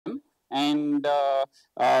And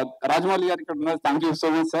Rajamouli గారు ఇక్కడ ఉన్నారు. Thank you so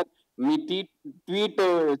much sir. Me tweet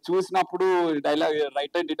చూసినప్పుడు dialogue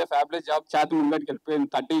writer did fabulous job, ఛాతి ముంగడికి వెళ్ళిపోయింది.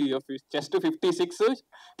 30 chest 56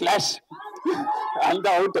 clash and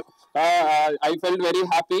out. I felt very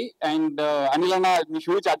happy, and Anilana, I'm a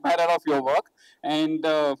huge admirer of your work. And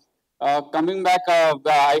coming back,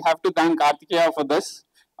 I have to thank Aditya for this.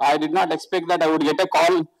 I did not expect that I would get a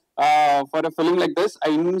call for a film like this.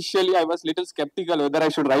 Initially, I was little skeptical whether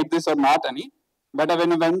I should write this or not, Ani. But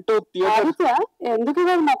when I went to theater, Aditya, ఎందుకు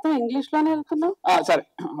మొత్తం English లోనే వెళ్తున్నావు? సరే,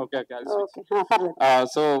 okay.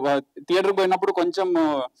 So theatre పోయినప్పుడు కొంచెం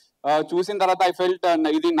చూసిన తర్వాత I felt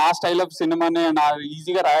ఇది నా స్టైల్ ఆఫ్ సినిమానే, నా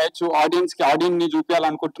ఈజీగా రాయొచ్చు, ఆడియన్స్ ని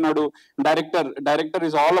చూపించాలనుకుంటున్నాడు director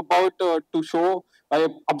is all about to show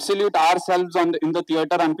absolute hour selves in the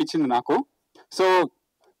theatre అనిపించింది నాకు. So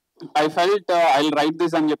I felt I right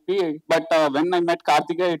this అని చెప్పి. But when I met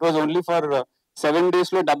Karthikeya, it was only for 7 days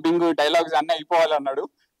లో డబ్బింగ్ డైలాగ్స్ అన్నీ అయిపోవాలన్నాడు.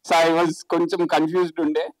 సో ఐ వాజ్ కొంచెం confused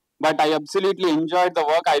ఉండే. But I absolutely enjoyed the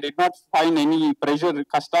work. I did not find any pressure,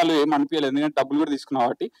 కష్టాలు ఏం అనిపించలేదు, ఎందుకంటే డబ్బులు కూడా తీసుకున్నా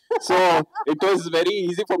కాబట్టి. So it was very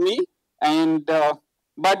easy for me. And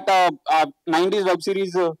but 90s web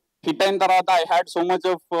series hit అయిన తర్వాత I had so much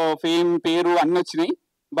of fame, పేరు అన్ని వచ్చినాయి.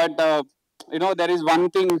 But there is one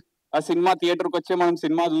thing, ఆ సినిమా థియేటర్కి వచ్చే మనం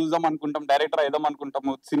సినిమా చూద్దాం అనుకుంటాం, డైరెక్టర్ అయిదాం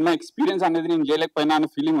అనుకుంటాము, సినిమా ఎక్స్పీరియన్స్ అనేది నేను చేయలేకపోయినా అనే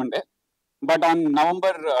ఫీలింగ్ ఉండే. But on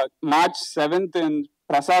March 7th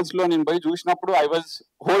Prasad's లో నేను పోయి చూసినప్పుడు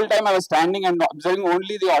whole time I was standing and observing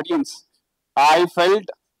only the audience. I felt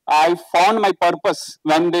I found my purpose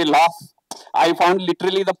when they laugh. I found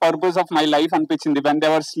literally the purpose of my life అనిపించింది when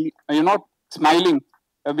they were smiling,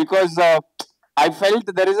 because I felt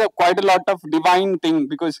there is quite a lot of divine thing.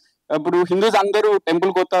 Because ఇప్పుడు Hindus అందరూ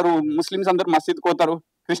టెంపుల్కి పోతారు, Muslims అందరూ మసీద్కి పోతారు,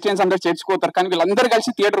 Christians అందరూ చర్చ్కి పోతారు, కానీ వీళ్ళందరూ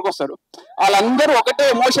కలిసి థియేటర్కి వస్తారు. వాళ్ళందరూ ఒకటే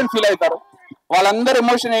ఎమోషన్ ఫీల్ అవుతారు. వాళ్ళందరూ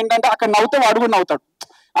ఎమోషన్ ఏంటంటే అక్కడ నవ్వుతే వాడు కూడా నవ్వుతాడు.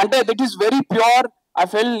 అంటే దిట్ is very pure. I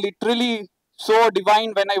full literally so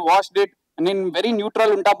divine when I watched it. నేను వెరీ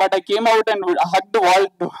న్యూట్రల్ ఉంటా, but I came out and hugged wall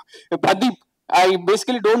Pradeep. I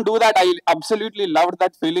basically don't do that. I absolutely loved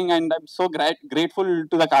that feeling, and I'm so grateful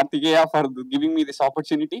to the Kartikeya for giving me this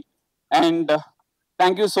opportunity. And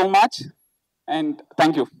thank you so much, and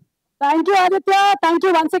thank you. Thank you, Aditya. Thank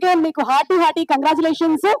you once again. Meeku hearty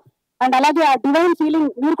congratulations. And alage aa divine feeling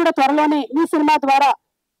meer kuda tvaralone ee cinema dwara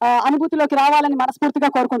అనుభూతిలోకి రావాలని మనస్ఫూర్తిగా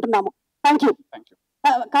కోరుకుంటున్నాము. Thank you.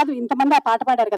 కాదు, ఇంతమంది ఆ పాట పాడారు కదా.